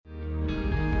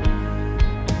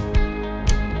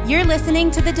You're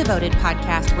listening to the Devoted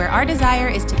Podcast, where our desire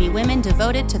is to be women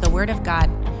devoted to the Word of God.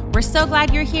 We're so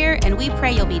glad you're here, and we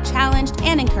pray you'll be challenged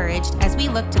and encouraged as we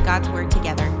look to God's Word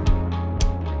together.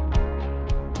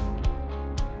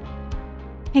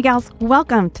 Hey gals,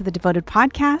 welcome to the Devoted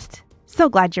Podcast. So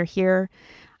glad you're here.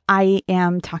 I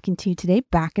am talking to you today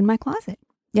back in my closet.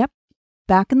 Yep,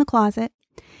 back in the closet.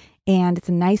 And it's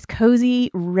a nice,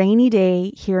 cozy, rainy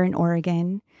day here in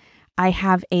Oregon. I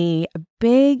have a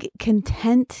big,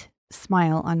 content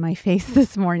smile on my face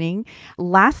this morning.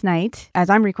 Last night, as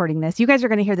I'm recording this, you guys are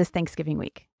going to hear this Thanksgiving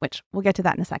week, which we'll get to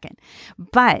that in a second.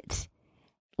 But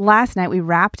last night, we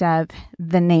wrapped up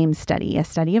the name study, a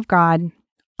study of God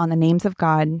on the names of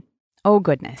God. Oh,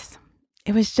 goodness.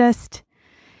 It was such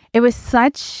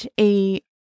a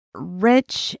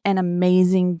rich and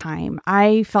amazing time.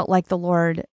 I felt like the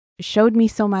Lord showed me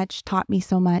so much, taught me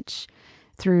so much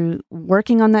through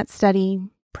working on that study,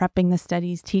 prepping the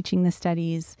studies, teaching the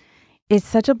studies. It's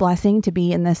such a blessing to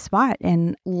be in this spot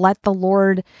and let the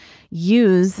Lord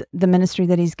use the ministry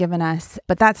that He's given us.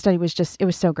 But that study was it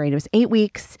was so great. It was 8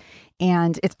 weeks,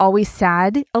 and it's always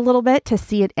sad a little bit to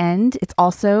see it end. It's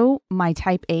also, my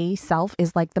type A self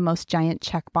is like the most giant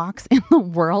checkbox in the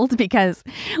world, because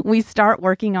we start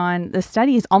working on the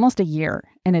studies almost a year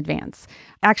in advance.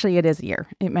 Actually, it is a year.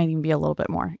 It might even be a little bit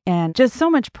more. And just so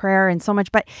much prayer and so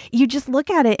much, but you just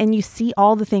look at it and you see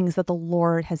all the things that the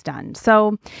Lord has done.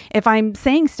 So if I'm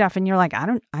saying stuff and you're like, I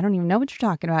don't even know what you're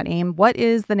talking about, Aim, what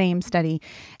is the name study?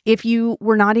 If you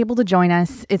were not able to join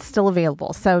us, it's still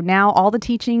available. So now all the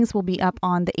teachings will be up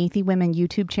on the Athey Women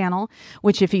YouTube channel,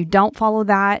 which if you don't follow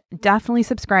that, definitely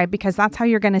subscribe, because that's how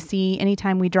you're going to see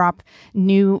anytime we drop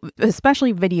new,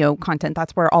 especially video content.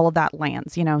 That's where all of that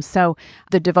lands, So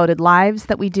the Devoted Lives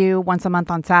that we do once a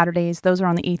month on Saturdays, those are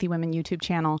on the Athey Women YouTube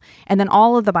channel. And then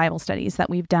all of the Bible studies that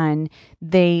we've done,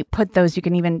 they put those, you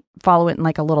can even follow it in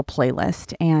like a little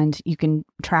playlist, and you can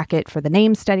track it for the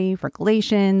name study, for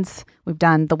Galatians. We've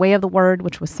done the Way of the Word,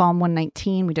 which was Psalm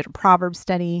 119. We did a Proverbs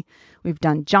study. We've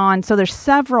done John. So there's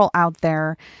several out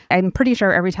there. I'm pretty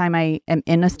sure every time I am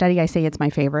in a study, I say it's my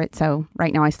favorite. So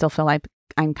right now I still feel like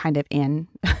I'm kind of in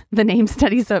the name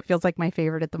study, so it feels like my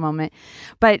favorite at the moment.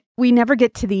 But we never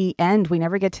get to the end. We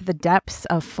never get to the depths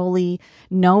of fully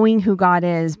knowing who God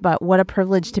is. But what a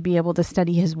privilege to be able to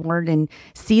study His Word and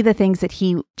see the things that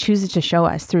He chooses to show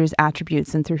us through His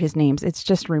attributes and through His names. It's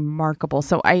just remarkable.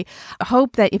 So I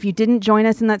hope that if you didn't join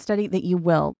us in that study, that you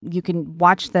will. You can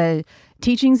watch the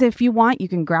teachings if you want. You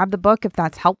can grab the book if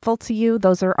that's helpful to you.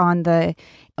 Those are on the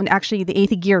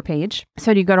Athey Gear page.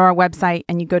 So you go to our website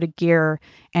and you go to Gear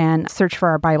and search for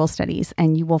our Bible studies,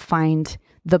 and you will find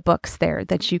the books there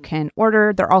that you can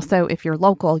order. They're also, if you're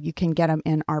local, you can get them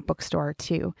in our bookstore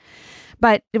too.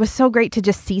 But it was so great to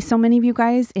just see so many of you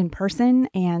guys in person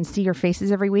and see your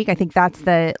faces every week. I think that's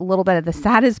the little bit of the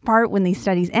saddest part when these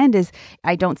studies end, is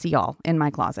I don't see y'all in my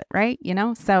closet, right?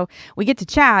 So we get to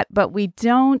chat, but we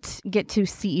don't get to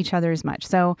see each other as much.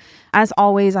 So as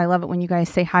always, I love it when you guys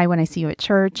say hi when I see you at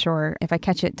church, or if I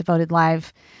catch you at Devoted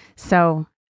Live. So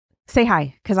say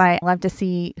hi, because I love to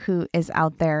see who is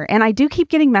out there. And I do keep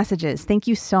getting messages. Thank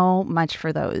you so much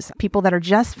for those. People that are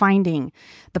just finding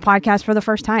the podcast for the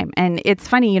first time. And it's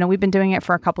funny, we've been doing it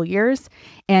for a couple years.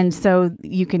 And so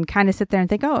you can kind of sit there and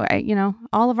think,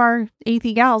 all of our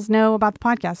Athey gals know about the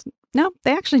podcast. No,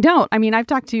 they actually don't. I mean, I've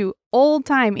talked to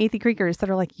old-time Athey Creekers that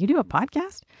are like, you do a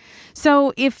podcast?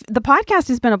 So if the podcast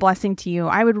has been a blessing to you,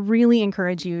 I would really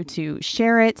encourage you to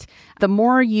share it. The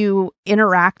more you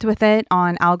interact with it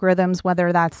on algorithms,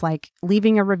 whether that's like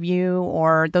leaving a review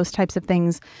or those types of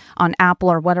things on Apple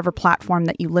or whatever platform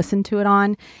that you listen to it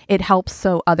on, it helps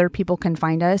so other people can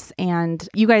find us. And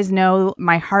you guys know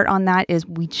my heart on that is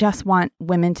we just want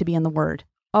women to be in the Word.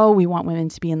 Oh, we want women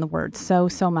to be in the Word so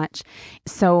much.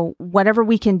 So whatever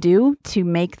we can do to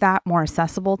make that more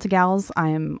accessible to gals,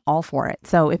 I'm all for it.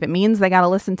 So if it means they got to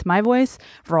listen to my voice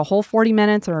for a whole 40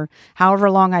 minutes or however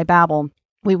long I babble,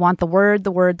 we want the Word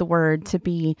to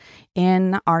be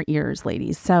in our ears,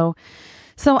 ladies. So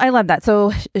I love that.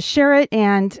 So share it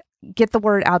and get the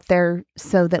word out there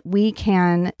so that we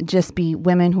can just be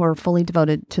women who are fully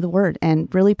devoted to the Word and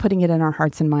really putting it in our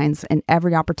hearts and minds in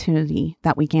every opportunity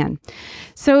that we can.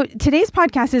 So today's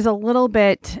podcast is a little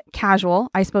bit casual,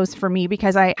 I suppose, for me,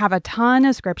 because I have a ton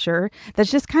of scripture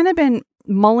that's just kind of been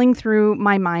mulling through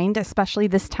my mind, especially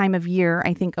this time of year,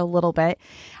 I think a little bit.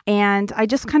 And I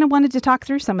just kind of wanted to talk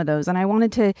through some of those. And I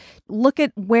wanted to look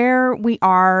at where we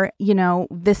are,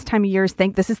 this time of year.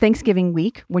 This is Thanksgiving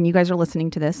week when you guys are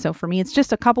listening to this. So for me, it's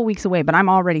just a couple weeks away, but I'm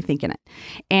already thinking it.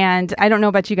 And I don't know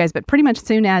about you guys, but pretty much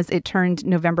soon as it turned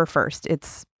November 1st,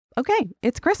 it's okay,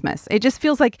 it's Christmas. It just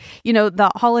feels like,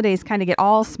 the holidays kind of get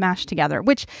all smashed together,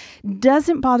 which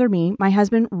doesn't bother me. My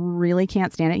husband really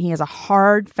can't stand it. He has a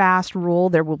hard, fast rule.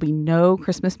 There will be no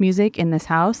Christmas music in this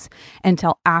house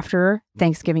until after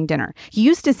Thanksgiving dinner. He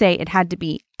used to say it had to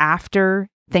be after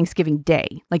Thanksgiving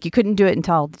Day. Like you couldn't do it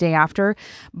until the day after,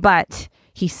 but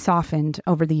he softened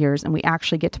over the years and we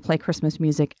actually get to play Christmas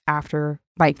music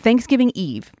by Thanksgiving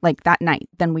Eve, like that night,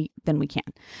 then we can.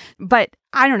 But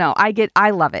I don't know. I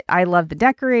love it. I love the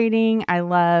decorating. I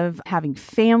love having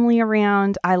family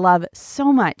around. I love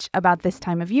so much about this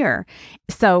time of year.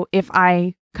 So if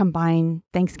I combine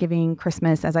Thanksgiving,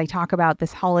 Christmas, as I talk about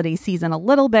this holiday season a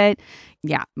little bit,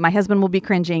 yeah, my husband will be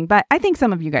cringing, but I think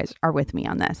some of you guys are with me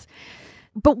on this.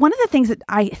 But one of the things that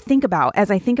I think about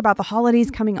as I think about the holidays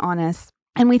coming on us,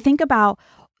 and we think about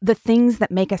the things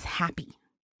that make us happy,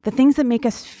 the things that make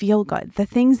us feel good, the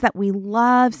things that we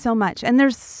love so much. And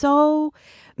there's so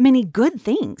many good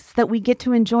things that we get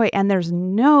to enjoy, and there's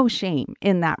no shame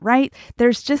in that, right?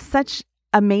 There's just such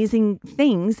amazing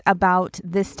things about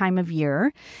this time of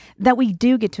year that we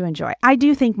do get to enjoy. I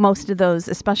do think most of those,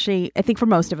 especially I think for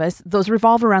most of us, those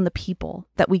revolve around the people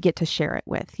that we get to share it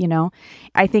with,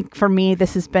 I think for me,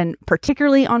 this has been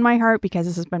particularly on my heart because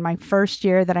this has been my first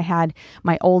year that I had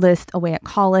my oldest away at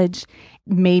college.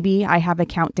 Maybe I have a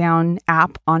countdown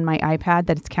app on my iPad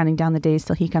that it's counting down the days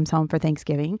till he comes home for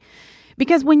Thanksgiving.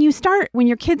 Because when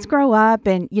your kids grow up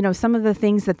and, some of the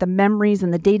things that the memories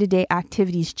and the day-to-day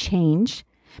activities change,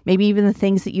 maybe even the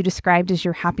things that you described as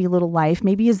your happy little life,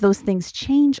 maybe as those things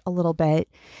change a little bit,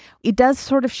 it does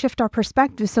sort of shift our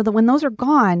perspective so that when those are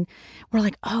gone, we're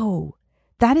like, oh,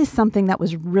 that is something that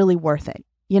was really worth it,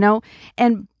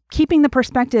 And keeping the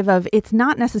perspective of it's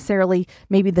not necessarily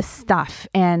maybe the stuff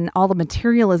and all the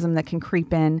materialism that can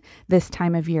creep in this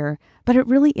time of year, but it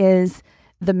really is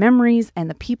the memories and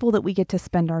the people that we get to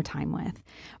spend our time with.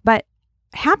 But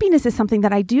happiness is something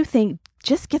that I do think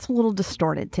just gets a little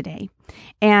distorted today.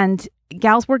 And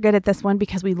gals, we're good at this one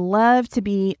because we love to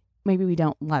be, maybe we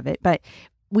don't love it, but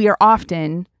we are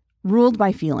often ruled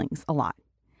by feelings a lot.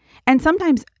 And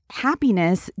sometimes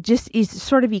happiness just is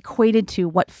sort of equated to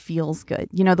what feels good.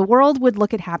 The world would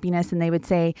look at happiness and they would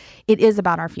say it is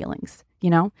about our feelings.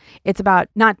 It's about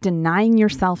not denying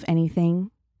yourself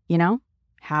anything,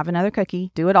 have another cookie,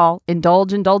 do it all,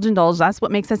 indulge. That's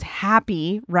what makes us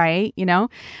happy, right?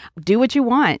 Do what you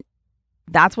want.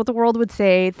 That's what the world would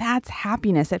say. That's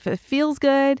happiness. If it feels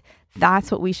good,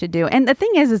 that's what we should do. And the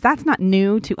thing is that's not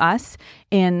new to us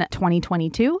in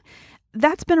 2022.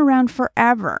 That's been around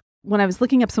forever. When I was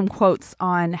looking up some quotes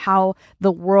on how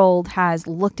the world has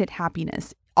looked at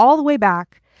happiness, all the way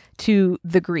back to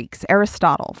the Greeks,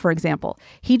 Aristotle, for example,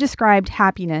 he described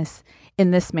happiness in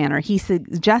this manner. He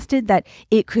suggested that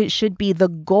should be the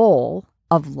goal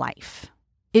of life.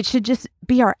 It should just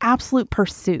be our absolute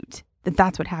pursuit,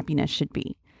 that's what happiness should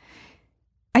be.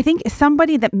 I think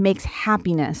somebody that makes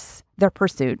happiness their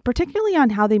pursuit, particularly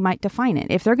on how they might define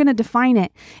it, if they're going to define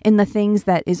it in the things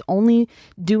that is only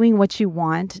doing what you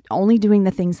want, only doing the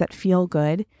things that feel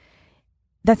good,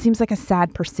 that seems like a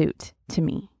sad pursuit to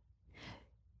me.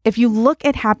 If you look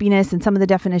at happiness and some of the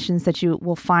definitions that you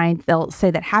will find, they'll say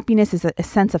that happiness is a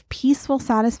sense of peaceful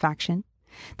satisfaction,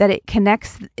 that it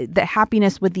connects the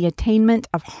happiness with the attainment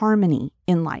of harmony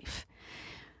in life.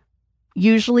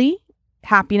 Usually,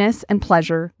 happiness and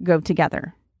pleasure go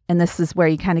together. And this is where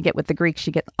you kind of get with the Greeks,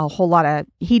 you get a whole lot of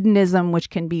hedonism, which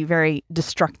can be very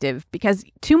destructive because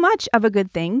too much of a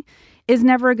good thing is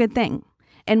never a good thing.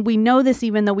 And we know this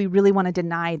even though we really want to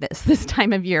deny this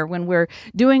time of year when we're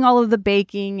doing all of the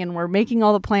baking and we're making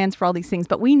all the plans for all these things.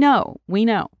 But we know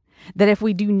that if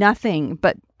we do nothing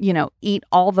but, eat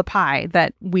all the pie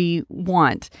that we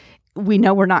want, we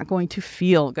know we're not going to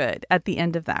feel good at the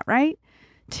end of that, right?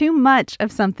 Too much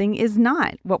of something is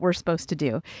not what we're supposed to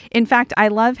do. In fact, I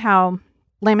love how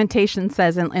Lamentations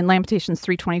says in Lamentations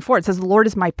 3:24, it says, "The Lord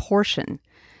is my portion,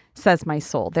 says my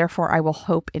soul. Therefore, I will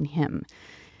hope in him."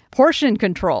 Portion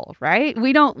control, right?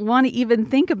 We don't want to even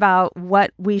think about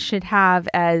what we should have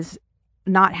as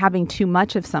not having too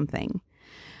much of something.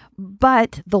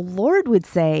 But the Lord would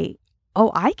say,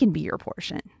 oh, I can be your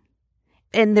portion.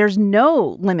 And there's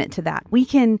no limit to that. We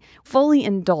can fully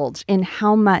indulge in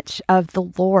how much of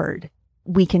the Lord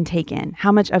we can take in,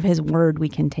 how much of his word we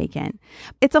can take in.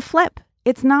 It's a flip.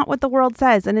 It's not what the world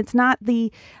says. And it's not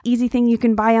the easy thing you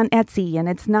can buy on Etsy. And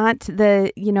it's not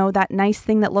the, that nice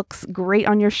thing that looks great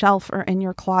on your shelf or in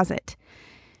your closet.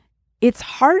 It's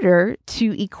harder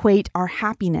to equate our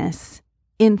happiness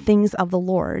in things of the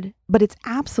Lord, but it's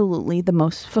absolutely the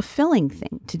most fulfilling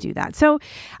thing to do that. So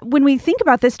when we think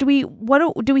about this, do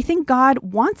we think God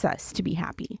wants us to be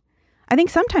happy? I think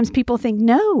sometimes people think,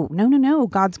 no,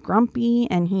 God's grumpy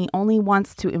and he only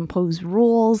wants to impose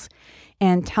rules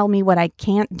and tell me what I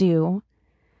can't do.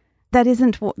 That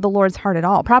isn't the Lord's heart at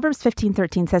all. Proverbs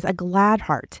 15:13 says, a glad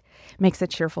heart makes a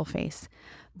cheerful face,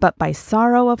 but by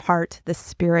sorrow of heart, the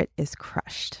spirit is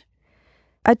crushed.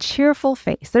 A cheerful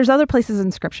face. There's other places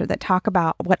in Scripture that talk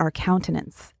about what our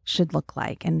countenance should look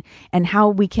like and how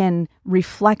we can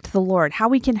reflect the Lord, how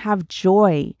we can have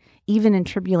joy even in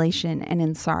tribulation and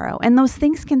in sorrow. And those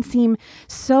things can seem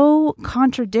so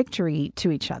contradictory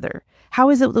to each other. How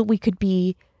is it that we could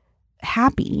be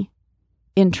happy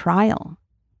in trial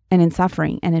and in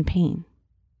suffering and in pain?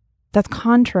 That's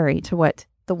contrary to what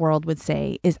the world would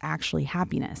say is actually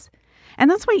happiness. And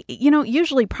that's why,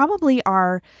 usually probably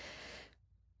our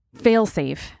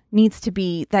fail-safe needs to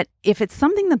be that if it's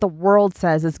something that the world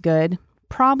says is good,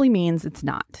 probably means it's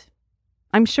not.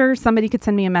 I'm sure somebody could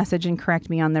send me a message and correct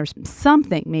me on there's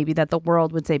something maybe that the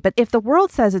world would say. But if the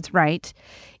world says it's right,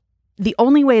 the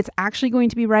only way it's actually going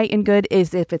to be right and good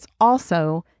is if it's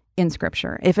also in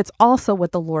Scripture, if it's also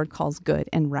what the Lord calls good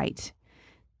and right.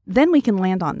 Then we can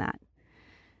land on that.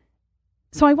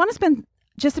 So I want to spend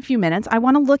just a few minutes. I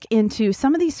want to look into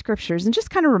some of these scriptures and just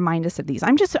kind of remind us of these.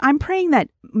 I'm praying that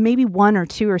maybe 1 or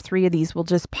 2 or 3 of these will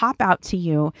just pop out to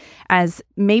you as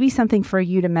maybe something for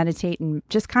you to meditate and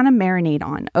just kind of marinate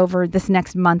on over this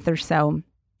next month or so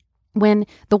when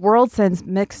the world sends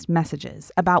mixed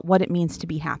messages about what it means to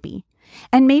be happy.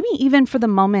 And maybe even for the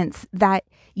moments that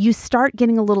you start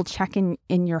getting a little check in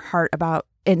your heart about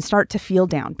and start to feel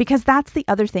down, because that's the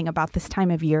other thing about this time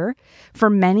of year. For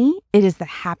many, it is the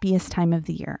happiest time of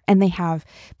the year, and they have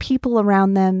people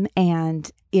around them, and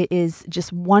it is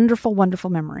just wonderful, wonderful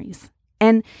memories.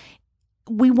 And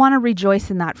we want to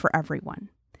rejoice in that for everyone.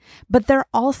 But there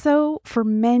also, for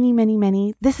many, many,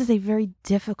 many, this is a very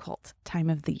difficult time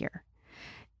of the year.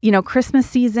 Christmas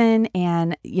season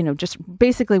and, just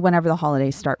basically whenever the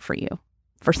holidays start for you.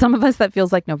 For some of us, that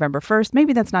feels like November 1st.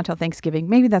 Maybe that's not till Thanksgiving.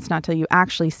 Maybe that's not till you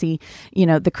actually see,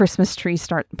 the Christmas trees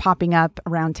start popping up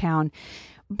around town.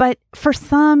 But for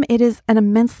some, it is an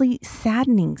immensely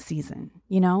saddening season.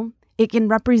 It can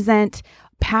represent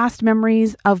past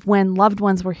memories of when loved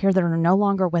ones were here that are no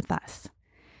longer with us.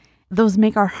 Those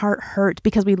make our heart hurt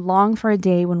because we long for a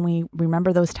day when we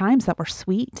remember those times that were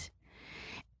sweet.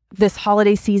 This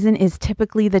holiday season is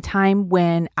typically the time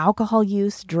when alcohol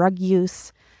use, drug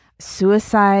use,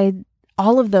 suicide,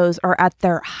 all of those are at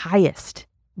their highest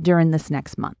during this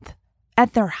next month,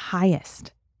 at their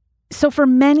highest. So for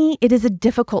many, it is a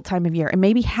difficult time of year, and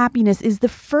maybe happiness is the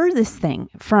furthest thing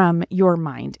from your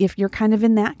mind if you're kind of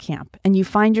in that camp and you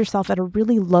find yourself at a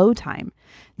really low time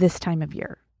this time of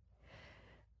year.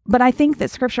 But I think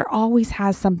that Scripture always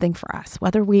has something for us,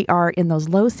 whether we are in those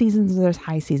low seasons or those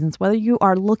high seasons, whether you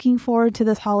are looking forward to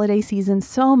this holiday season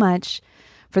so much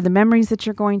for the memories that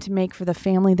you're going to make, for the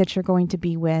family that you're going to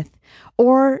be with,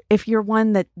 or if you're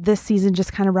one that this season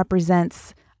just kind of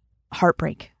represents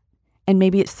heartbreak and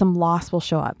maybe some loss will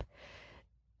show up.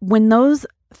 When those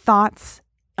thoughts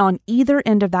on either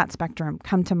end of that spectrum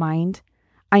come to mind,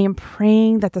 I am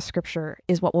praying that the Scripture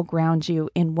is what will ground you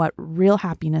in what real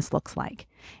happiness looks like,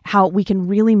 how we can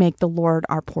really make the Lord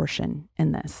our portion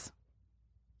in this.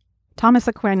 Thomas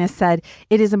Aquinas said,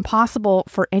 "It is impossible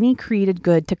for any created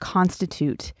good to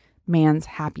constitute man's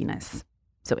happiness."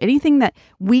 So anything that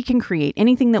we can create,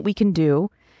 anything that we can do,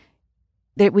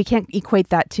 that we can't equate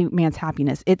that to man's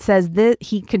happiness. It says that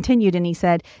he continued and he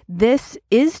said, "This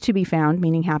is to be found,"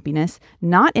 meaning happiness,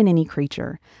 "not in any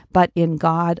creature, but in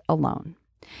God alone."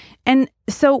 And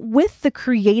so with the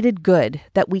created good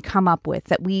that we come up with,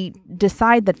 that we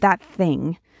decide that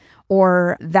thing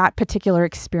or that particular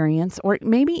experience, or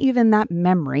maybe even that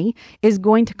memory is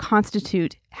going to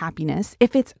constitute happiness,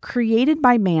 if it's created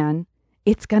by man,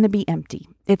 it's going to be empty.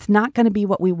 It's not going to be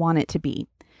what we want it to be.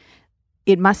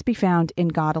 It must be found in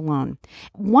God alone.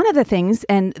 One of the things,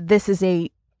 and this is a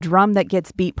drum that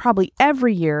gets beat probably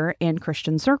every year in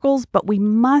Christian circles, but we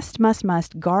must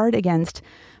guard against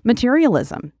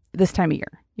materialism this time of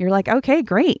year. You're like, okay,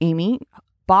 great, Amy.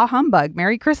 Bah humbug.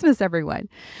 Merry Christmas, everyone.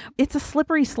 It's a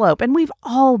slippery slope. And we've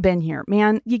all been here,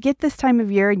 man. You get this time of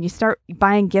year and you start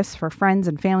buying gifts for friends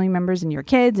and family members and your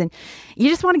kids, and you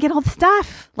just want to get all the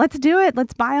stuff. Let's do it.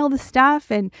 Let's buy all the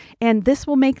stuff. And this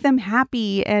will make them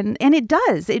happy. And it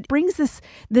does. It brings this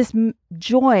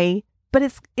joy, but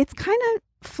it's kind of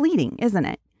fleeting, isn't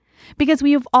it? Because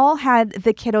we have all had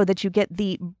the kiddo that you get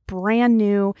the brand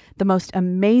new, the most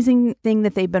amazing thing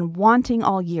that they've been wanting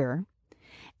all year.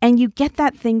 And you get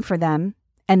that thing for them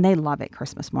and they love it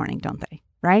Christmas morning, don't they?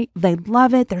 right? They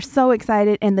love it. They're so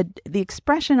excited. And the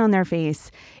expression on their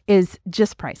face is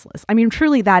just priceless. I mean,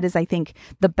 truly, that is, I think,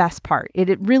 the best part.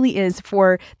 It really is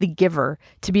for the giver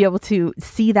to be able to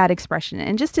see that expression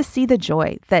and just to see the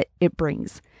joy that it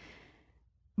brings.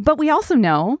 But we also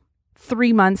know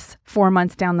 3 months, 4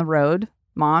 months down the road,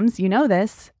 moms, you know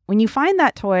this, when you find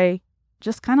that toy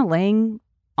just kind of laying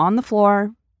on the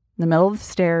floor in the middle of the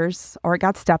stairs, or it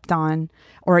got stepped on,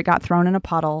 or it got thrown in a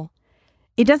puddle,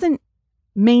 it doesn't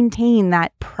maintain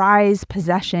that prized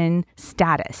possession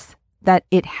status that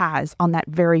it has on that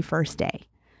very first day.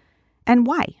 And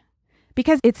why?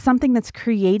 Because it's something that's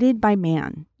created by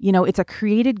man. You know, it's a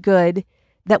created good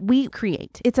that we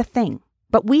create. It's a thing,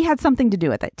 but we had something to do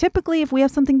with it. Typically, if we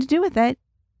have something to do with it,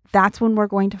 that's when we're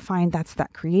going to find that's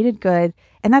that created good,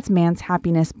 and that's man's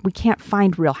happiness. We can't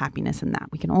find real happiness in that.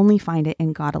 We can only find it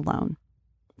in God alone.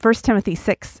 1 Timothy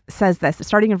 6 says this,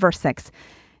 starting in verse 6,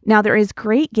 "Now there is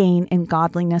great gain in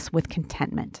godliness with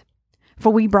contentment. For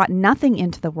we brought nothing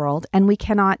into the world, and we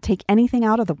cannot take anything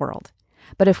out of the world.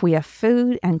 But if we have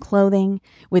food and clothing,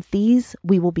 with these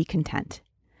we will be content.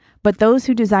 But those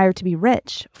who desire to be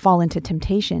rich fall into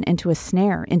temptation, into a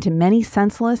snare, into many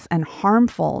senseless and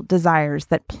harmful desires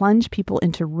that plunge people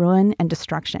into ruin and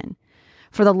destruction.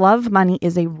 For the love of money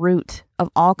is a root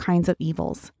of all kinds of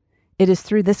evils. It is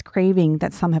through this craving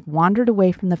that some have wandered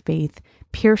away from the faith,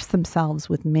 pierced themselves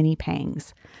with many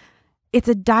pangs." It's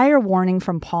a dire warning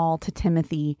from Paul to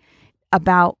Timothy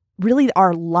about really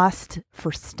our lust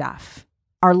for stuff,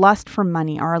 our lust for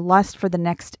money, our lust for the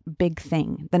next big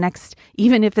thing, the next,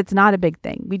 even if it's not a big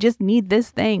thing. We just need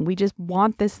this thing. We just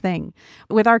want this thing.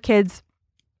 With our kids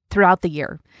throughout the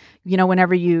year, you know,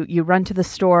 whenever you run to the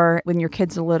store when your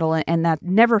kids are little, and that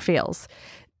never fails.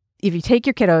 If you take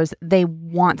your kiddos, they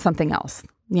want something else,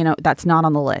 you know, that's not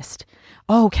on the list.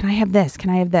 Oh, can I have this? Can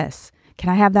I have this? Can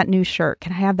I have that new shirt?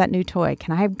 Can I have that new toy?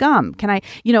 Can I have gum? Can I,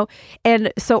 you know,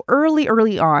 and so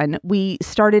early on, we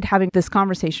started having this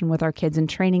conversation with our kids and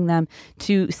training them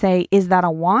to say, is that a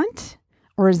want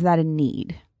or is that a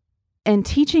need? And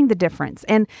teaching the difference.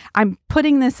 And I'm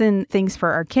putting this in things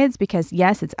for our kids because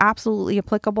yes, it's absolutely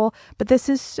applicable, but this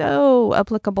is so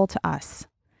applicable to us.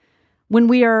 When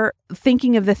we are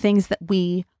thinking of the things that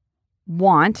we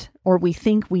want or we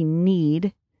think we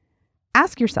need,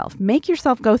 ask yourself, make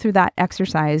yourself go through that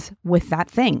exercise with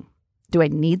that thing. Do I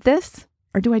need this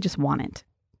or do I just want it?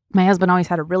 My husband always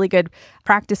had a really good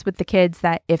practice with the kids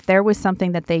that if there was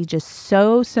something that they just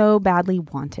so badly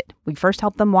wanted, we first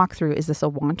help them walk through, is this a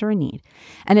want or a need?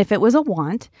 And if it was a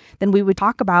want, then we would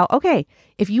talk about, okay,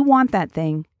 if you want that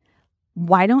thing,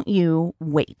 why don't you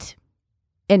wait?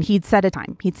 And he'd set a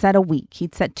time. He'd set a week.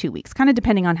 He'd set 2 weeks, kind of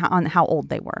depending on how old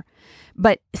they were.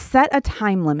 But set a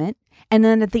time limit. And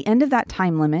then at the end of that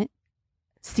time limit,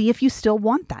 see if you still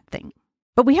want that thing.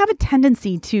 But we have a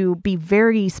tendency to be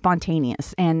very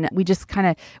spontaneous, and we just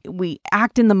we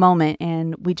act in the moment,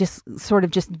 and we just sort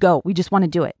of just go. We just want to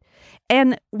do it.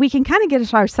 And we can kind of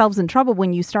get ourselves in trouble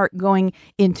when you start going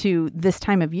into this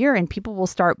time of year and people will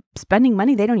start spending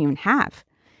money they don't even have.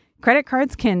 Credit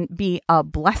cards can be a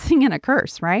blessing and a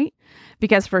curse, right?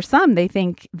 Because for some, they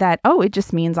think that, oh, it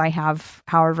just means I have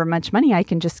however much money I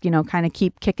can just, kind of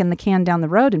keep kicking the can down the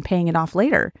road and paying it off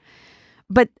later.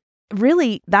 But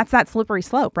really, that's that slippery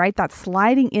slope, right? That's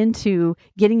sliding into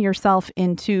getting yourself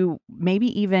into maybe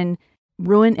even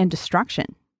ruin and destruction.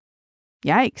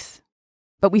 Yikes.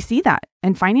 But we see that.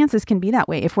 And finances can be that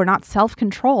way if we're not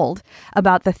self-controlled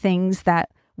about the things that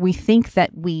we think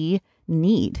that we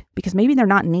need, because maybe they're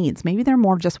not needs. Maybe they're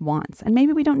more just wants, and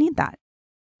maybe we don't need that.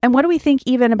 And what do we think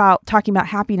even about talking about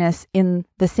happiness in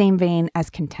the same vein as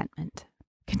contentment?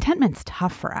 Contentment's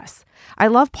tough for us. I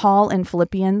love Paul in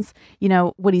Philippians.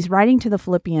 When he's writing to the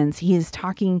Philippians, he is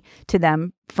talking to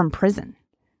them from prison.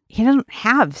 He doesn't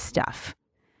have stuff.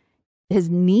 His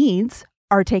needs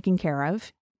are taken care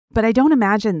of, but I don't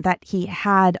imagine that he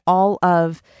had all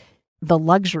of the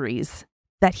luxuries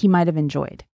that he might have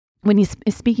enjoyed. When he's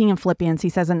speaking in Philippians, he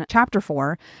says in chapter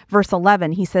 4, verse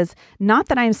 11, he says, "Not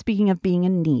that I am speaking of being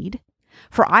in need,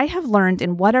 for I have learned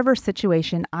in whatever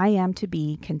situation I am to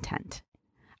be content.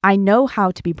 I know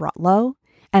how to be brought low,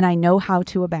 and I know how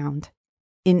to abound.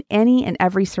 In any and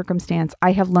every circumstance,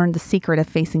 I have learned the secret of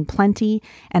facing plenty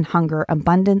and hunger,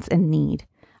 abundance and need.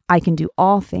 I can do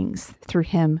all things through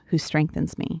him who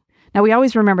strengthens me." Now, we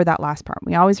always remember that last part.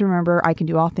 We always remember, I can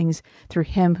do all things through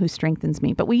him who strengthens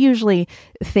me. But we usually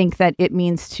think that it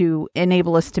means to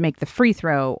enable us to make the free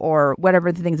throw or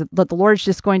whatever the things that the Lord's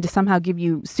just going to somehow give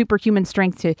you superhuman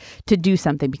strength to do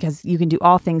something because you can do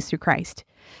all things through Christ.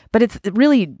 But it's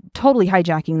really totally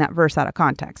hijacking that verse out of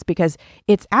context because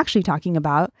it's actually talking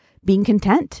about being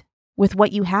content with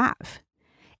what you have.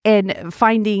 and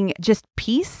finding just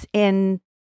peace and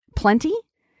plenty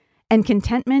and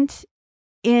contentment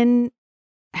in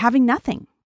having nothing,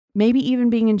 maybe even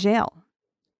being in jail,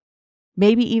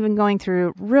 maybe even going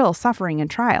through real suffering and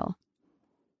trial.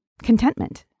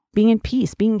 Contentment, being in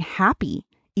peace, being happy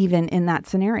even in that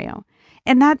scenario.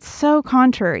 And that's so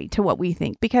contrary to what we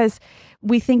think, because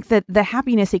we think that the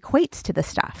happiness equates to the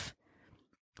stuff,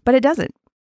 but it doesn't.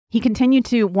 He continued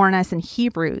to warn us in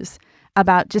Hebrews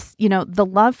about just, the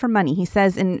love for money. He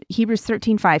says in Hebrews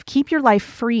 13:5, keep your life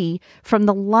free from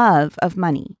the love of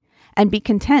money and be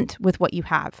content with what you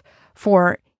have.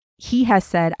 For he has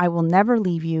said, I will never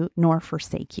leave you nor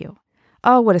forsake you.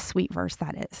 Oh, what a sweet verse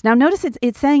that is. Now, notice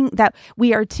it's saying that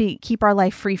we are to keep our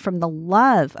life free from the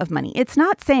love of money. It's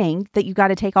not saying that you got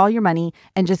to take all your money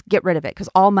and just get rid of it because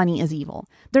all money is evil.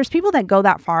 There's people that go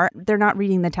that far. They're not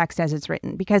reading the text as it's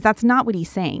written, because that's not what he's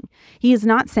saying. He is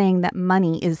not saying that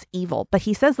money is evil, but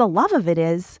he says the love of it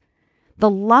is. The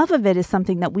love of it is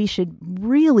something that we should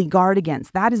really guard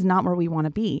against. That is not where we want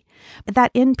to be. But that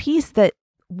in peace, that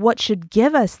what should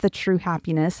give us the true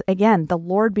happiness, again, the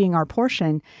Lord being our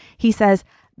portion, he says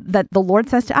that the Lord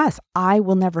says to us, I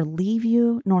will never leave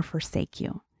you nor forsake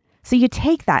you. So you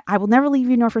take that, I will never leave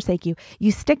you nor forsake you.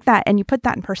 You stick that and you put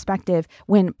that in perspective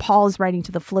when Paul is writing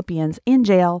to the Philippians in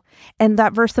jail. And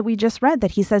that verse that we just read,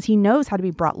 that he says he knows how to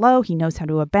be brought low. He knows how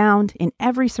to abound in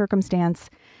every circumstance.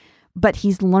 But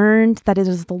he's learned that it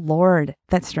is the Lord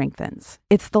that strengthens.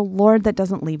 It's the Lord that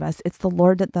doesn't leave us. It's the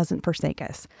Lord that doesn't forsake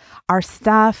us. Our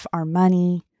stuff, our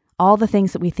money, all the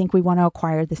things that we think we want to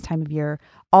acquire this time of year,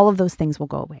 all of those things will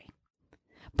go away.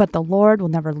 But the Lord will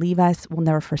never leave us, will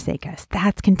never forsake us.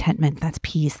 That's contentment. That's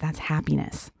peace. That's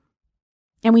happiness.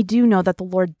 And we do know that the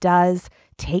Lord does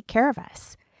take care of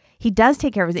us. He does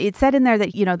take care of us. It said in there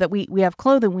that, that we have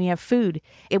clothing, we have food.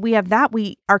 If we have that,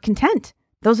 we are content.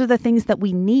 Those are the things that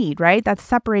we need, right? That's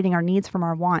separating our needs from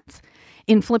our wants.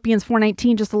 In Philippians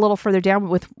 4:19, just a little further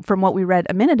down from what we read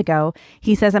a minute ago,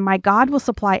 he says, and my God will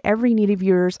supply every need of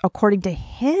yours according to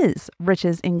his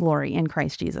riches in glory in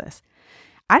Christ Jesus.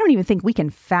 I don't even think we can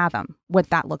fathom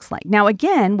what that looks like. Now,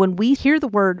 again, when we hear the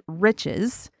word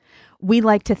riches, we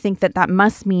like to think that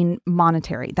must mean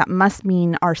monetary. That must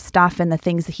mean our stuff and the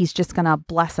things that he's just going to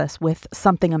bless us with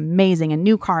something amazing, a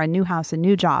new car, a new house, a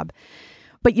new job.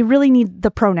 But you really need the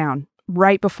pronoun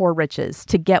right before riches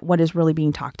to get what is really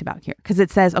being talked about here. Because it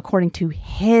says, according to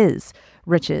his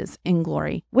riches in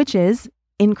glory, which is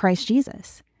in Christ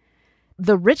Jesus.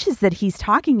 The riches that he's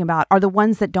talking about are the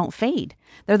ones that don't fade.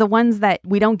 They're the ones that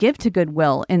we don't give to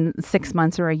goodwill in 6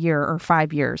 months or a year or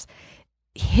 5 years.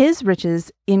 His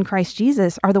riches in Christ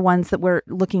Jesus are the ones that we're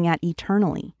looking at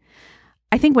eternally.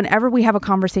 I think whenever we have a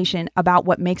conversation about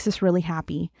what makes us really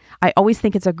happy, I always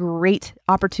think it's a great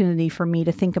opportunity for me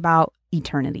to think about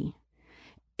eternity.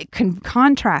 It can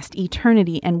contrast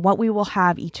eternity and what we will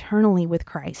have eternally with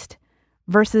Christ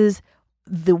versus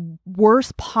the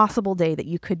worst possible day that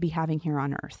you could be having here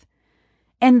on earth.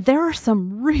 And there are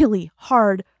some really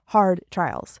hard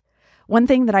trials. One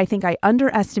thing that I think I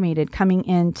underestimated coming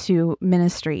into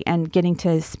ministry and getting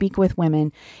to speak with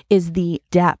women is the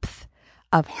depth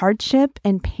of hardship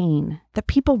and pain that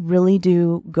people really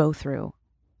do go through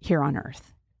here on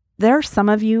earth. There are some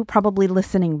of you probably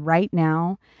listening right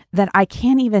now that I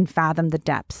can't even fathom the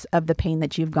depths of the pain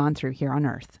that you've gone through here on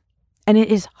earth. And it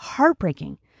is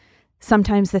heartbreaking,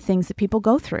 sometimes the things that people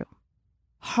go through.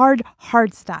 Hard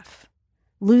stuff.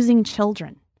 Losing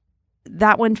children.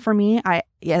 That one for me,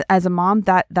 as a mom,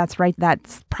 that's right.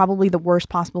 That's probably the worst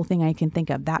possible thing I can think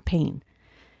of, that pain.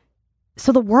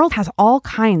 So the world has all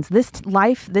kinds. This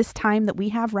life, this time that we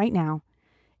have right now,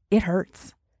 it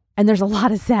hurts. And there's a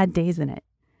lot of sad days in it.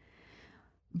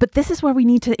 But this is where we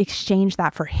need to exchange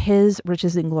that for his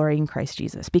riches and glory in Christ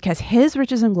Jesus, because his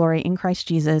riches and glory in Christ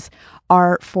Jesus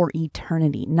are for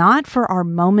eternity, not for our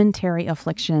momentary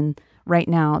affliction right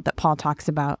now that Paul talks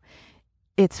about.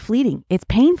 It's fleeting. It's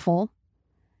painful.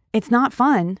 It's not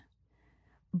fun,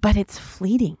 but it's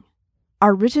fleeting.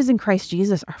 Our riches in Christ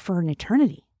Jesus are for an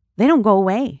eternity. They don't go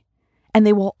away, and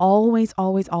they will always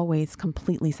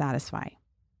completely satisfy.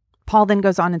 Paul then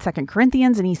goes on in 2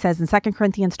 Corinthians, and he says in 2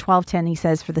 Corinthians 12:10, he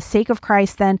says, for the sake of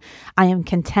Christ, then, I am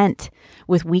content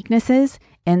with weaknesses,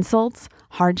 insults,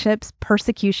 hardships,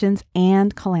 persecutions,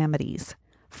 and calamities.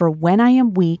 For when I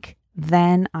am weak,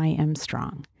 then I am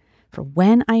strong. For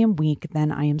when I am weak,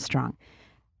 then I am strong.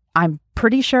 I'm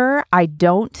pretty sure I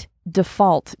don't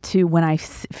default to when I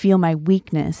feel my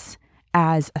weakness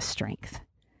as a strength.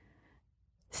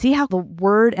 See how the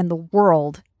word and the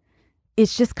world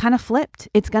is just kind of flipped.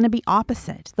 It's going to be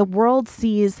opposite. The world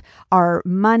sees our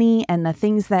money and the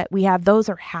things that we have, those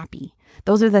are happy.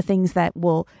 Those are the things that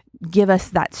will give us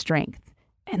that strength.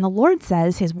 And the Lord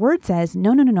says, his word says,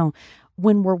 no.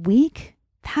 When we're weak,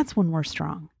 that's when we're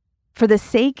strong. For the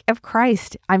sake of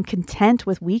Christ, I'm content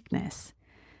with weakness.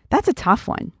 That's a tough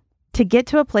one, to get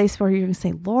to a place where you're going to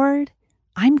say, Lord,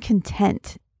 I'm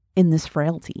content in this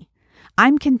frailty.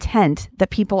 I'm content that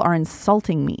people are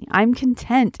insulting me. I'm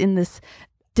content in this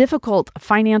difficult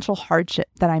financial hardship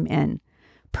that I'm in,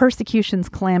 persecutions,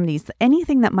 calamities,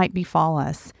 anything that might befall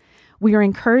us. We are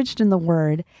encouraged in the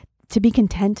word to be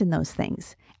content in those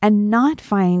things and not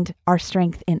find our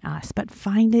strength in us, but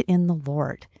find it in the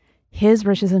Lord. His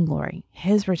riches and glory,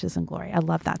 his riches and glory. I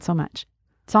love that so much.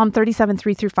 Psalm 37,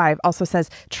 3-5 also says,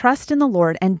 trust in the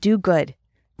Lord and do good.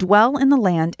 Dwell in the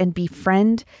land and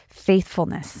befriend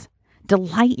faithfulness.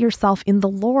 Delight yourself in the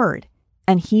Lord,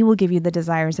 and he will give you the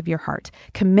desires of your heart.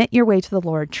 Commit your way to the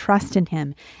Lord, trust in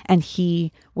him, and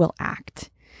he will act.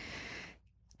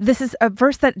 This is a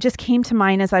verse that just came to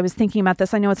mind as I was thinking about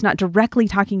this. I know it's not directly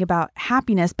talking about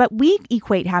happiness, but we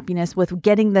equate happiness with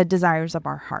getting the desires of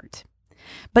our heart.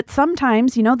 But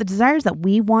sometimes, the desires that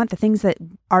we want, the things that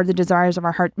are the desires of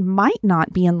our heart, might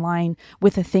not be in line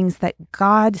with the things that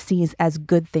God sees as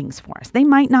good things for us. They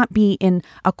might not be in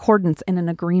accordance and in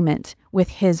agreement with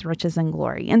his riches and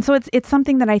glory. And so it's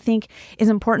something that I think is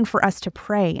important for us to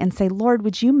pray and say, Lord,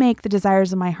 would you make the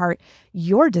desires of my heart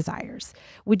your desires?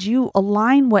 Would you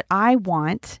align what I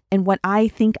want and what I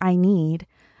think I need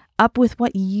up with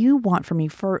what you want for me,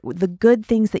 for the good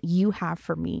things that you have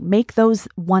for me? Make those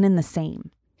one and the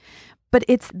same. But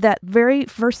it's that very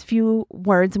first few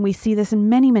words, and we see this in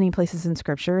many, many places in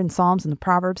Scripture, in Psalms and the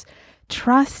Proverbs,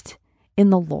 trust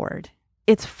in the Lord.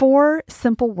 It's 4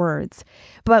 simple words.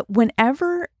 But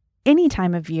whenever, any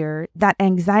time of year, that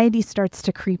anxiety starts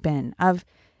to creep in of,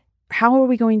 how are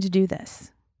we going to do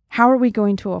this? How are we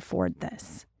going to afford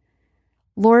this?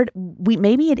 Lord,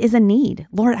 maybe it is a need.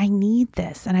 Lord, I need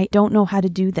this and I don't know how to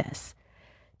do this.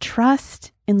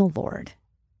 Trust in the Lord.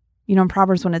 In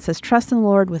Proverbs when it says, trust in the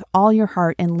Lord with all your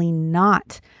heart and lean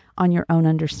not on your own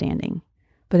understanding,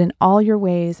 but in all your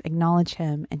ways acknowledge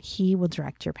him and he will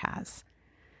direct your paths.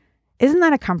 Isn't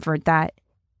that a comfort that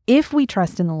if we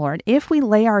trust in the Lord, if we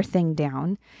lay our thing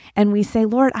down and we say,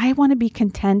 Lord, I want to be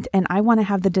content and I want to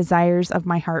have the desires of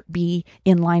my heart be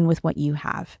in line with what you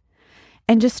have.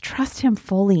 And just trust him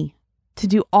fully to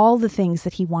do all the things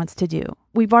that he wants to do.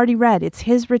 We've already read, it's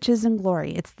his riches and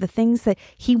glory. It's the things that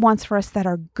he wants for us that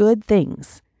are good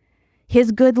things.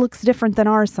 His good looks different than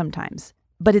ours sometimes,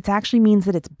 but it actually means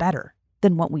that it's better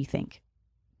than what we think.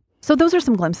 So those are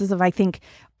some glimpses of, I think,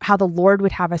 how the Lord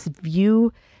would have us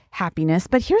view happiness.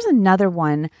 But here's another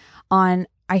one on,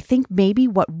 I think, maybe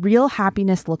what real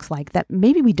happiness looks like that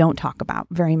maybe we don't talk about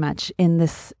very much in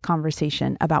this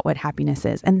conversation about what happiness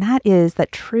is. And that is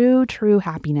that true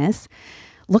happiness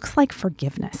looks like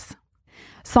forgiveness.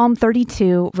 Psalm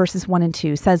 32 verses 1 and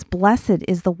 2 says, blessed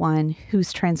is the one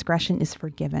whose transgression is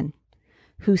forgiven,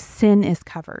 whose sin is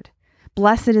covered.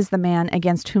 Blessed is the man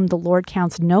against whom the Lord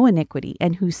counts no iniquity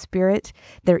and whose spirit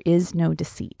there is no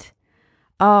deceit.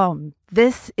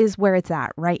 This is where it's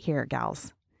at right here,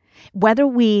 gals. Whether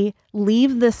we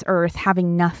leave this earth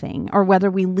having nothing or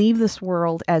whether we leave this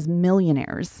world as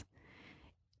millionaires,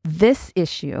 this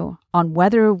issue on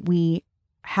whether we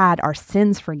had our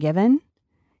sins forgiven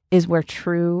is where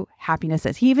true happiness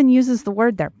is. He even uses the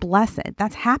word there, blessed.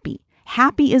 That's happy.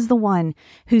 Happy is the one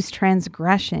whose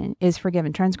transgression is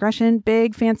forgiven. Transgression,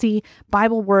 big fancy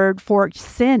Bible word for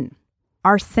sin,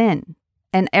 our sin.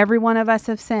 And every one of us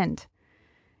have sinned.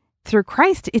 Through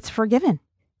Christ, it's forgiven.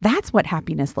 That's what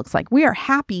happiness looks like. We are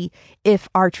happy if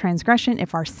our transgression,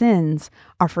 if our sins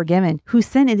are forgiven. Whose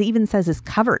sin, it even says, is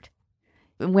covered.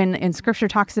 When in Scripture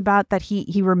talks about that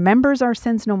he remembers our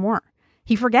sins no more.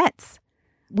 He forgets.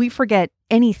 We forget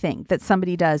anything that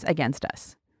somebody does against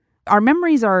us. Our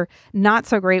memories are not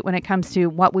so great when it comes to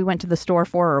what we went to the store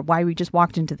for or why we just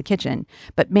walked into the kitchen.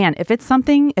 But man, if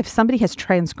somebody has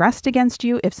transgressed against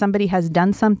you, if somebody has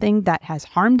done something that has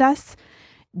harmed us,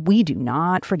 we do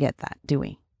not forget that, do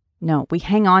we? No, we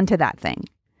hang on to that thing.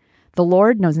 The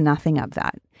Lord knows nothing of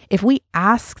that. If we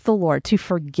ask the Lord to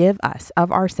forgive us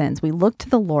of our sins, we look to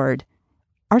the Lord,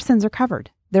 our sins are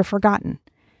covered. They're forgotten.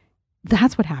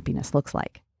 That's what happiness looks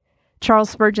like.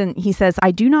 Charles Spurgeon, he says, I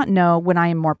do not know when I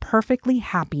am more perfectly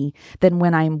happy than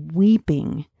when I am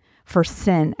weeping for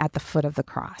sin at the foot of the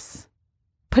cross.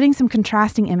 Putting some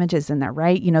contrasting images in there,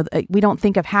 right? We don't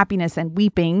think of happiness and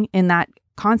weeping in that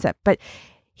concept, but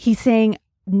he's saying,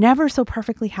 never so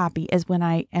perfectly happy as when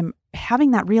I am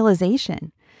having that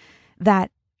realization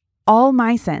that all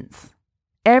my sins,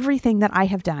 everything that I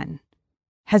have done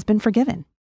has been forgiven.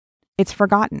 It's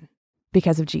forgotten.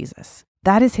 because of Jesus.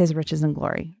 That is his riches and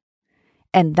glory.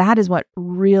 And that is what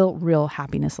real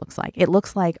happiness looks like. It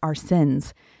looks like our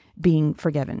sins being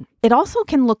forgiven. It also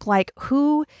can look like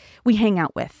who we hang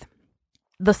out with.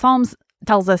 The Psalms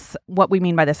tells us what we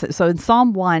mean by this. So in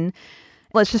Psalm 1,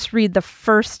 let's just read the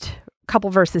first couple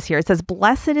verses here. It says,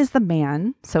 "Blessed is the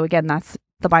man," so again, that's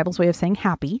the Bible's way of saying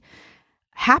happy.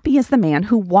 "Happy is the man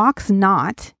who walks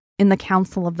not in the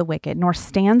counsel of the wicked, nor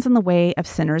stands in the way of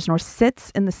sinners, nor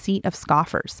sits in the seat of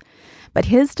scoffers. But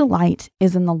his delight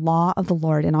is in the law of the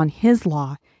Lord, and on his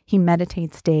law he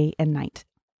meditates day and night."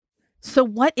 So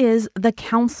what is the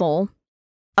counsel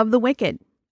of the wicked?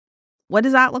 What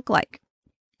does that look like?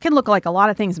 It can look like a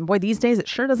lot of things. And boy, these days it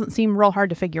sure doesn't seem real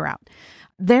hard to figure out.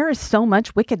 There is so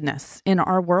much wickedness in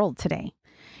our world today.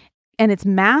 And it's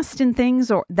masked in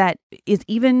things that is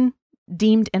even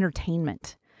deemed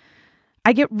entertainment.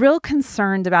 I get real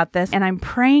concerned about this, and I'm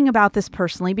praying about this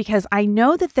personally because I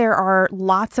know that there are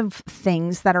lots of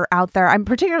things that are out there. I'm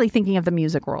particularly thinking of the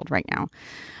music world right now.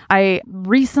 I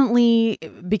recently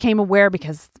became aware,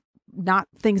 because not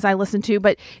things I listen to,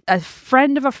 but a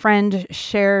friend of a friend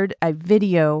shared a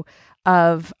video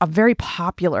of a very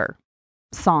popular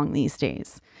song these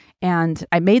days. And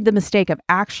I made the mistake of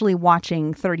actually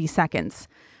watching 30 seconds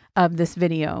of this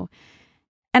video.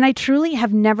 And I truly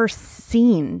have never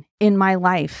seen in my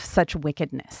life such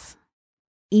wickedness,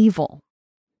 evil,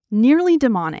 nearly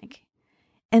demonic.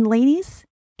 And ladies,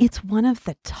 it's one of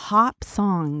the top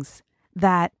songs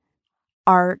that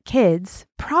our kids,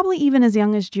 probably even as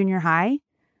young as junior high,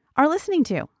 are listening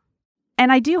to. And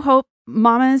I do hope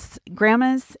mamas,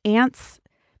 grandmas, aunts,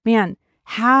 man,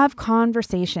 have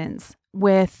conversations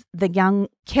with the young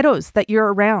kiddos that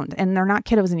you're around. And they're not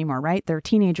kiddos anymore, right? They're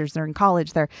teenagers, they're in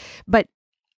college, but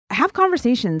have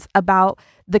conversations about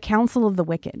the counsel of the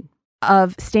wicked,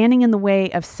 of standing in the way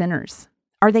of sinners.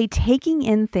 Are they taking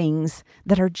in things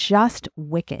that are just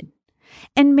wicked?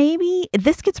 And maybe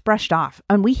this gets brushed off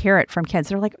and we hear it from kids.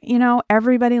 They're like,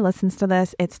 everybody listens to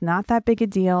this. It's not that big a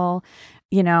deal.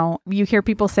 You hear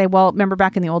people say, well, remember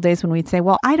back in the old days when we'd say,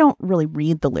 well, I don't really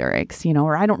read the lyrics,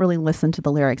 or I don't really listen to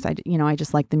the lyrics. I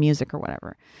just like the music or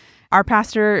whatever. Our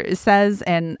pastor says,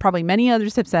 and probably many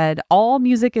others have said, all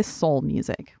music is soul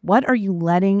music. What are you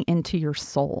letting into your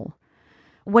soul?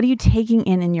 What are you taking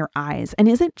in your eyes? And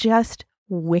is it just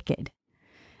wicked?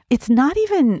 It's not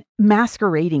even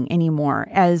masquerading anymore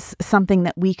as something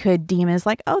that we could deem as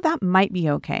like, oh, that might be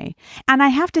okay. And I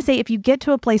have to say, if you get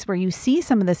to a place where you see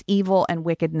some of this evil and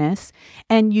wickedness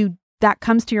and that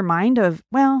comes to your mind of,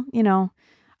 well,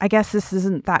 I guess this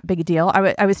isn't that big a deal.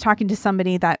 I was talking to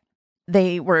somebody that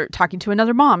they were talking to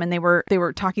another mom, and they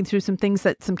were talking through some things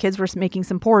that some kids were making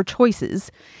some poor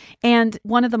choices. And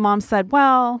one of the moms said,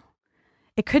 well,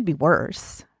 it could be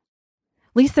worse.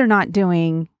 At least they're not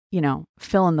doing,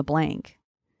 fill in the blank.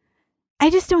 I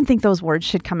just don't think those words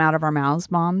should come out of our mouths,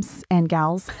 moms and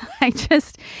gals.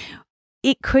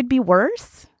 It could be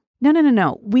worse.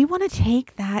 No. We want to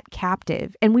take that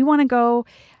captive and we want to go,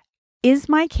 is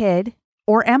my kid,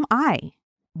 or am I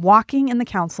walking in the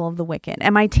counsel of the wicked?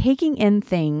 Am I taking in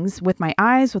things with my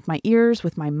eyes, with my ears,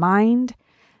 with my mind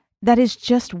that is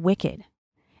just wicked,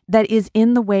 that is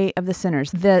in the way of the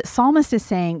sinners? The psalmist is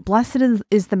saying, blessed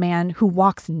is the man who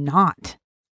walks not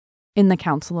in the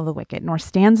counsel of the wicked, nor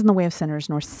stands in the way of sinners,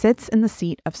 nor sits in the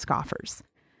seat of scoffers.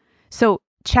 So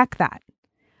check that.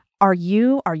 Are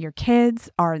your kids,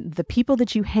 are the people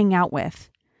that you hang out with,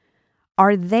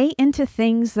 are they into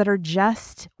things that are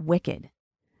just wicked?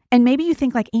 And maybe you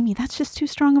think like, Amy, that's just too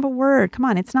strong of a word. Come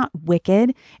on, it's not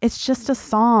wicked. It's just a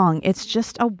song. It's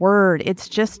just a word. It's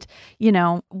just,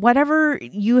 whatever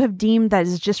you have deemed that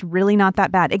is just really not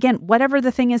that bad. Again, whatever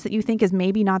the thing is that you think is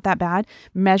maybe not that bad,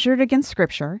 measure it against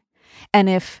Scripture. And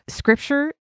if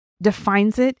Scripture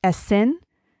defines it as sin,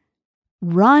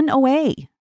 run away.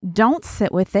 Don't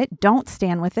sit with it. Don't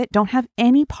stand with it. Don't have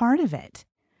any part of it.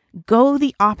 Go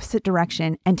the opposite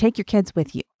direction and take your kids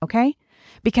with you, okay?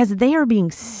 Because they are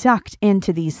being sucked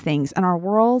into these things, and our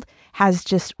world has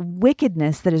just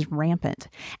wickedness that is rampant.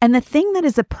 And the thing that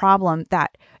is a problem,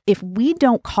 that if we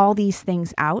don't call these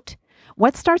things out,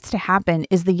 what starts to happen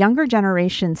is the younger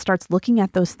generation starts looking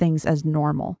at those things as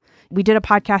normal. We did a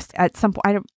podcast at some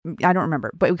point, I don't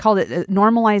remember, but we called it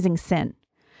Normalizing Sin,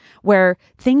 where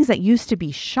things that used to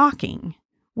be shocking,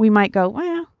 we might go,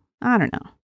 well, I don't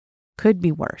know, could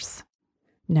be worse.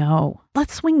 No,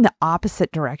 let's swing the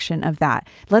opposite direction of that.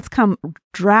 Let's come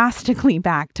drastically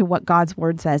back to what God's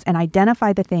word says and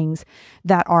identify the things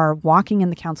that are walking in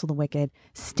the counsel of the wicked,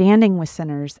 standing with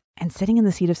sinners, and sitting in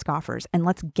the seat of scoffers. And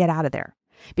let's get out of there.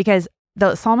 Because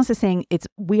the psalmist is saying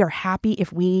we are happy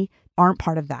if we aren't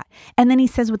part of that. And then he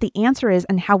says what the answer is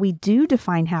and how we do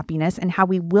define happiness and how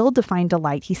we will define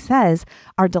delight. He says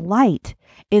our delight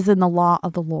is in the law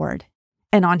of the Lord,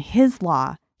 and on his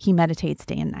law he meditates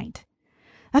day and night.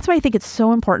 That's why I think it's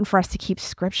so important for us to keep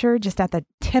scripture just at the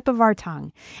tip of our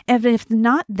tongue. And if it's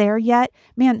not there yet,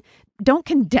 man, don't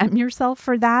condemn yourself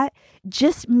for that.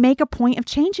 Just make a point of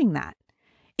changing that.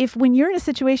 If when you're in a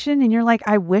situation and you're like,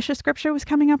 I wish a scripture was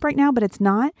coming up right now, but it's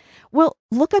not, well,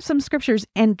 look up some scriptures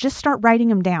and just start writing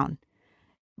them down.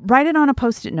 Write it on a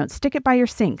Post-it note, stick it by your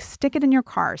sink, stick it in your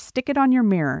car, stick it on your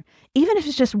mirror, even if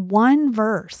it's just one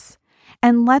verse,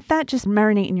 and let that just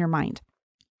marinate in your mind.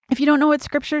 If you don't know what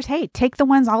scriptures, hey, take the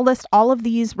ones, I'll list all of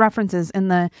these references in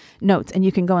the notes, and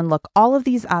you can go and look all of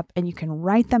these up and you can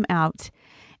write them out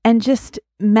and just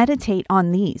meditate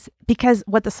on these, because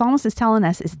what the psalmist is telling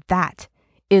us is that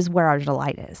is where our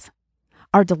delight is.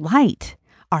 Our delight,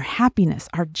 our happiness,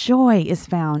 our joy is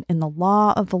found in the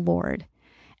law of the Lord.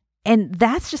 And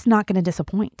that's just not going to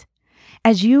disappoint.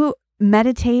 As you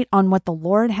meditate on what the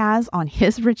Lord has, on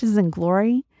his riches and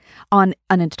glory, on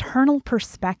an eternal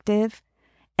perspective,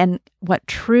 and what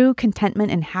true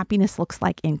contentment and happiness looks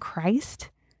like in Christ,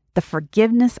 the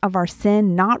forgiveness of our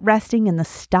sin, not resting in the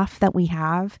stuff that we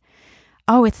have.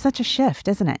 Oh, it's such a shift,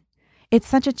 isn't it? It's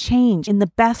such a change in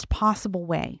the best possible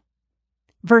way.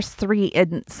 Verse 3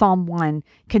 in Psalm 1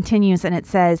 continues and it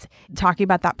says, talking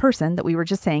about that person that we were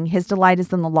just saying, his delight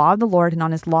is in the law of the Lord, and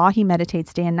on his law he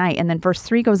meditates day and night. And then verse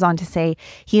 3 goes on to say,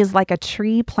 he is like a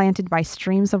tree planted by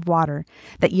streams of water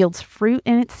that yields fruit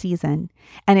in its season,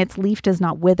 and its leaf does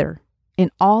not wither. In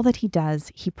all that he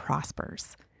does, he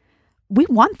prospers. We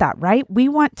want that, right? We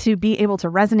want to be able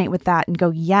to resonate with that and go,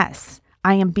 yes,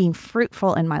 I am being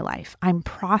fruitful in my life. I'm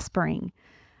prospering.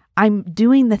 I'm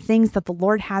doing the things that the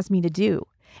Lord has me to do.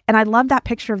 And I love that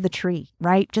picture of the tree,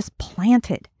 right? Just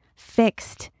planted,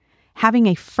 fixed, having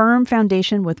a firm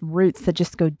foundation with roots that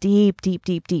just go deep, deep,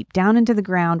 deep, deep down into the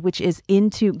ground, which is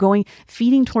into going,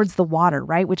 feeding towards the water,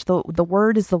 right? Which the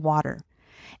word is the water.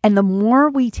 And the more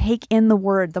we take in the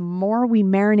word, the more we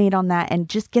marinate on that and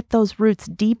just get those roots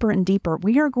deeper and deeper,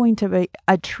 we are going to be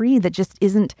a tree that just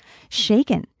isn't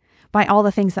shaken by all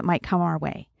the things that might come our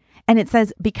way. And it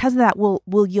says, because of that,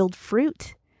 we'll yield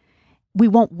fruit. We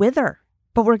won't wither,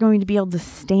 but we're going to be able to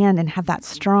stand and have that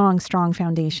strong, strong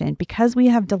foundation because we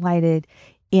have delighted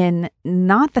in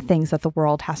not the things that the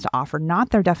world has to offer, not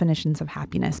their definitions of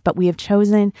happiness, but we have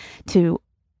chosen to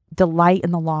delight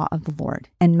in the law of the Lord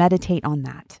and meditate on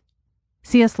that.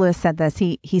 C.S. Lewis said this.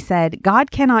 He said,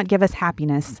 God cannot give us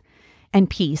happiness and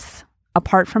peace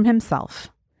apart from himself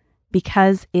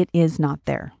because it is not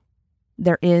there.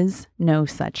 There is no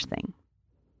such thing.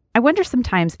 I wonder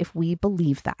sometimes if we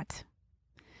believe that.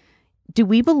 Do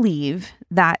we believe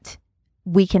that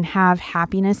we can have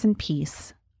happiness and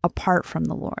peace apart from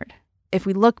the Lord? If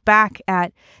we look back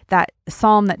at that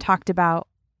psalm that talked about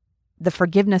the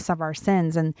forgiveness of our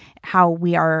sins and how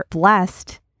we are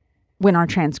blessed when our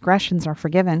transgressions are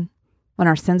forgiven, when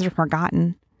our sins are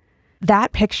forgotten,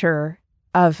 that picture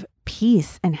of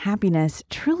peace and happiness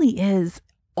truly is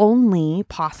only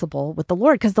possible with the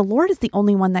Lord, because the Lord is the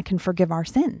only one that can forgive our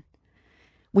sin.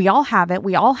 We all have it.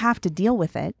 We all have to deal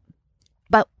with it.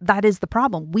 But that is the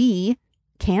problem. We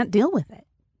can't deal with it.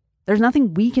 There's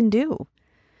nothing we can do.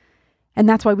 And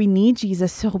that's why we need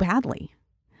Jesus so badly.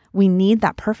 We need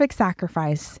that perfect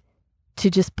sacrifice to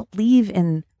just believe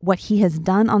in what he has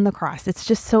done on the cross. It's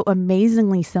just so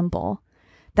amazingly simple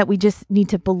that we just need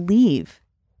to believe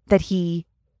that he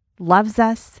loves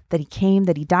us, that he came,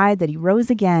 that he died, that he rose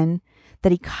again,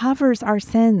 that he covers our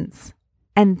sins.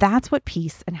 And that's what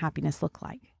peace and happiness look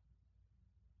like.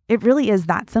 It really is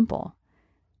that simple.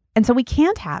 And so we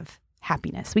can't have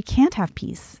happiness. We can't have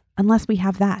peace unless we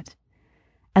have that,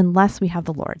 unless we have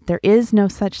the Lord. There is no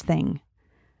such thing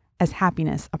as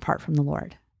happiness apart from the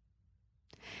Lord.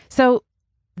 So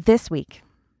this week,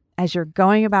 as you're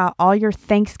going about all your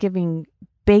Thanksgiving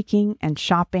baking and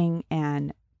shopping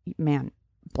and man,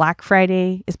 Black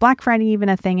Friday, is Black Friday even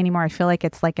a thing anymore? I feel like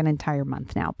it's like an entire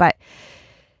month now, but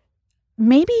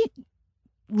maybe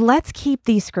let's keep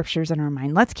these scriptures in our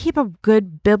mind. Let's keep a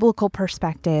good biblical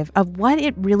perspective of what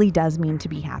it really does mean to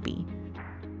be happy.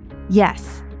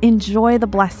 Yes, enjoy the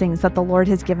blessings that the Lord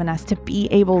has given us to be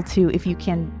able to, if you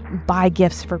can, buy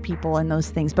gifts for people and those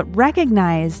things, but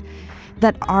recognize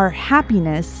that our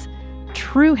happiness,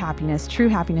 true peace,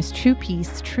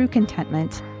 true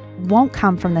contentment won't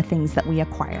come from the things that we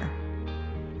acquire.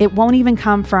 It won't even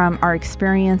come from our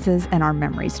experiences and our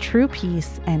memories. True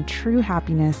peace and true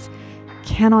happiness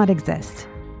cannot exist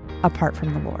apart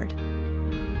from the Lord.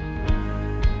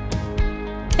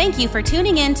 Thank you for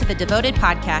tuning in to the Devoted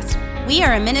Podcast. We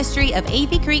are a ministry of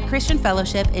Athey Creek Christian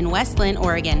Fellowship in West Linn,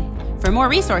 Oregon. For more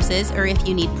resources, or if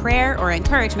you need prayer or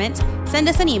encouragement, send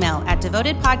us an email at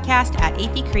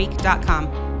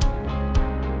devotedpodcast@atheycreek.com.